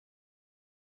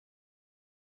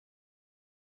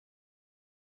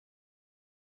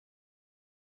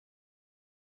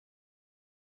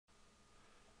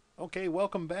Okay,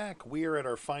 welcome back. We are at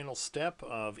our final step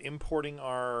of importing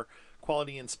our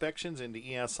quality inspections into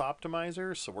ES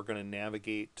Optimizer. So we're going to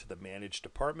navigate to the Manage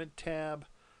Department tab,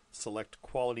 select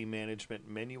Quality Management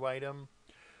menu item.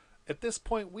 At this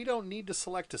point, we don't need to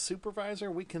select a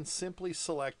supervisor. We can simply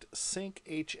select Sync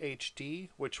HHD,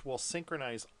 which will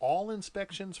synchronize all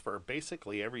inspections for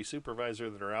basically every supervisor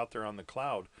that are out there on the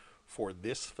cloud for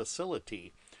this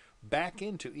facility back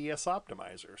into ES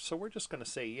Optimizer. So we're just going to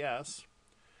say yes.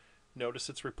 Notice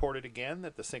it's reported again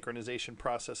that the synchronization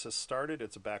process has started.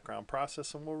 It's a background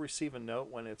process, and we'll receive a note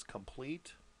when it's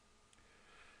complete.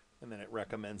 And then it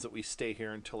recommends that we stay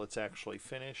here until it's actually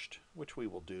finished, which we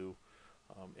will do.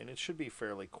 And it should be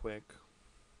fairly quick.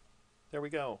 There we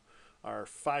go. Our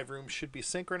 5 rooms should be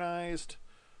synchronized.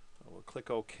 We'll click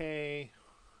OK.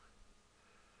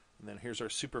 And then here's our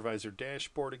supervisor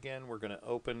dashboard again. We're going to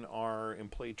open our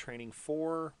employee training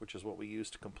 4, which is what we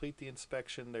used to complete the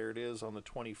inspection. There it is on the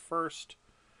 21st.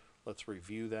 Let's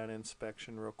review that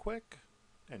inspection real quick.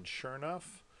 And sure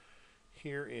enough,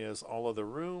 here is all of the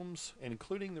rooms,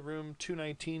 including the room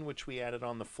 219, which we added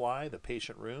on the fly, the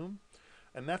patient room.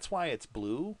 And that's why it's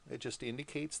blue. It just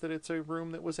indicates that it's a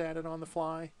room that was added on the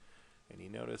fly. And you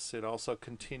notice it also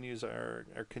contains our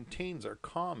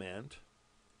comment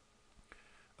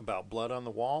about blood on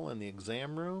the wall in the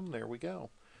exam room. There we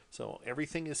go. So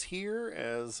everything is here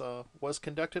as was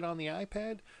conducted on the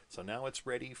iPad. So now it's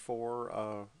ready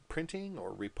for printing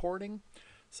or reporting.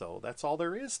 So that's all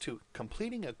there is to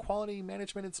completing a quality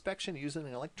management inspection using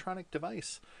an electronic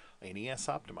device in ES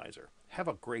Optimizer. Have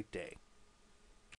a great day.